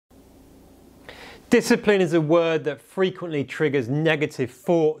Discipline is a word that frequently triggers negative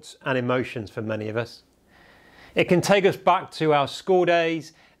thoughts and emotions for many of us. It can take us back to our school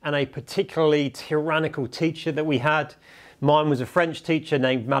days and a particularly tyrannical teacher that we had. Mine was a French teacher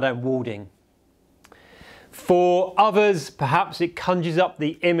named Madame Walding. For others, perhaps it conjures up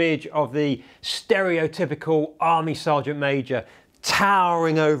the image of the stereotypical army sergeant major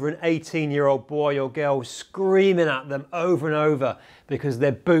towering over an 18-year-old boy or girl, screaming at them over and over because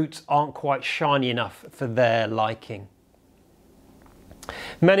their boots aren't quite shiny enough for their liking.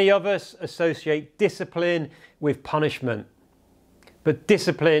 Many of us associate discipline with punishment, but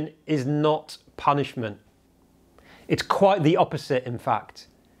discipline is not punishment. It's quite the opposite, in fact,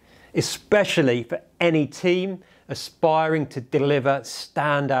 especially for any team aspiring to deliver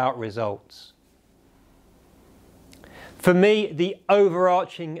standout results. For me, the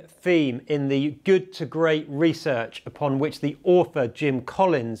overarching theme in the good to great research upon which the author Jim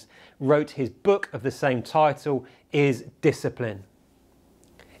Collins wrote his book of the same title is discipline.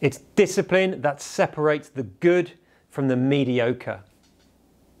 It's discipline that separates the good from the mediocre.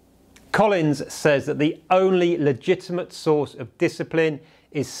 Collins says that the only legitimate source of discipline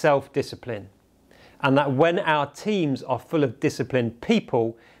is self-discipline, and that when our teams are full of disciplined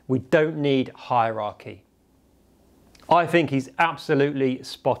people, we don't need hierarchy. I think he's absolutely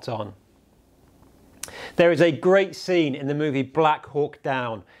spot on. There is a great scene in the movie Black Hawk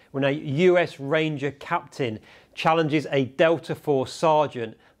Down when a US Ranger captain challenges a Delta Force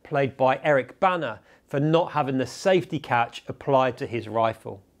sergeant, played by Eric Bana, for not having the safety catch applied to his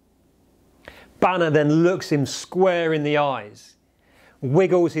rifle. Bana then looks him square in the eyes,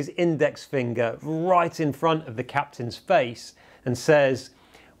 wiggles his index finger right in front of the captain's face and says,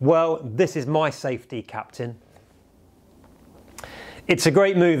 "Well, this is my safety, Captain." It's a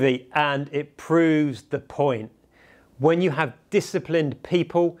great movie and it proves the point. When you have disciplined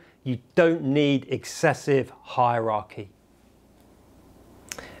people, you don't need excessive hierarchy.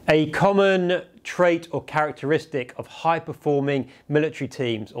 A common trait or characteristic of high-performing military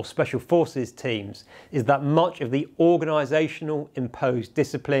teams or special forces teams is that much of the organisational imposed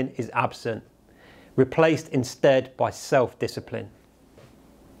discipline is absent, replaced instead by self-discipline.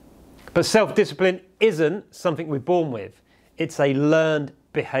 But self-discipline isn't something we're born with. It's a learned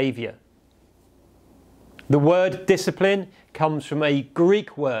behaviour. The word discipline comes from a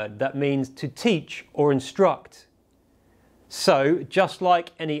Greek word that means to teach or instruct. So, just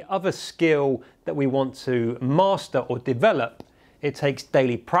like any other skill that we want to master or develop, it takes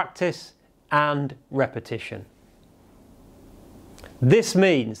daily practice and repetition. This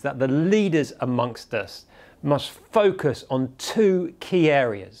means that the leaders amongst us must focus on two key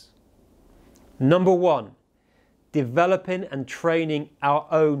areas. Number one, developing and training our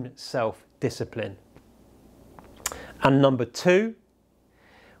own self-discipline. And number two,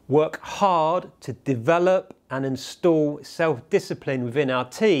 work hard to develop and install self-discipline within our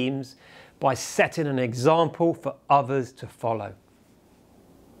teams by setting an example for others to follow.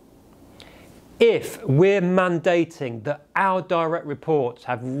 If we're mandating that our direct reports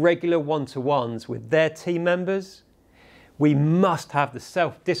have regular one-to-ones with their team members, we must have the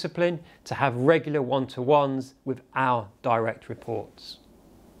self-discipline to have regular one-to-ones with our direct reports.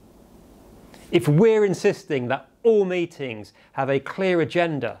 If we're insisting that all meetings have a clear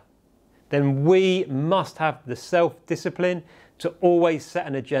agenda, then we must have the self-discipline to always set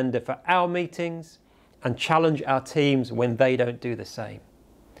an agenda for our meetings and challenge our teams when they don't do the same.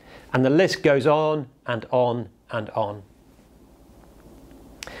 And the list goes on and on and on.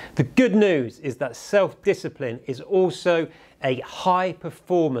 The good news is that self-discipline is also a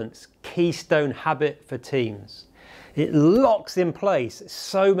high-performance keystone habit for teams. It locks in place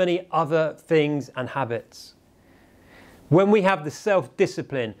so many other things and habits. When we have the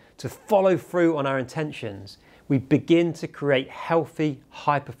self-discipline to follow through on our intentions, we begin to create healthy,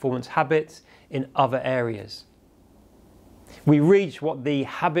 high-performance habits in other areas. We reach what the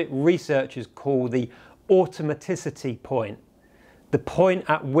habit researchers call the automaticity point, the point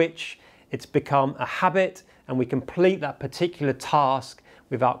at which it's become a habit and we complete that particular task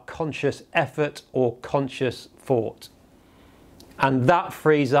without conscious effort or conscious thought. And that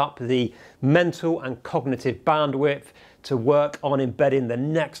frees up the mental and cognitive bandwidth to work on embedding the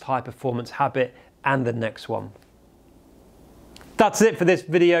next high performance habit and the next one. That's it for this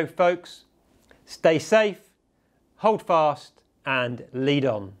video, folks. Stay safe, hold fast, and lead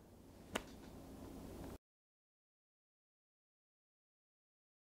on.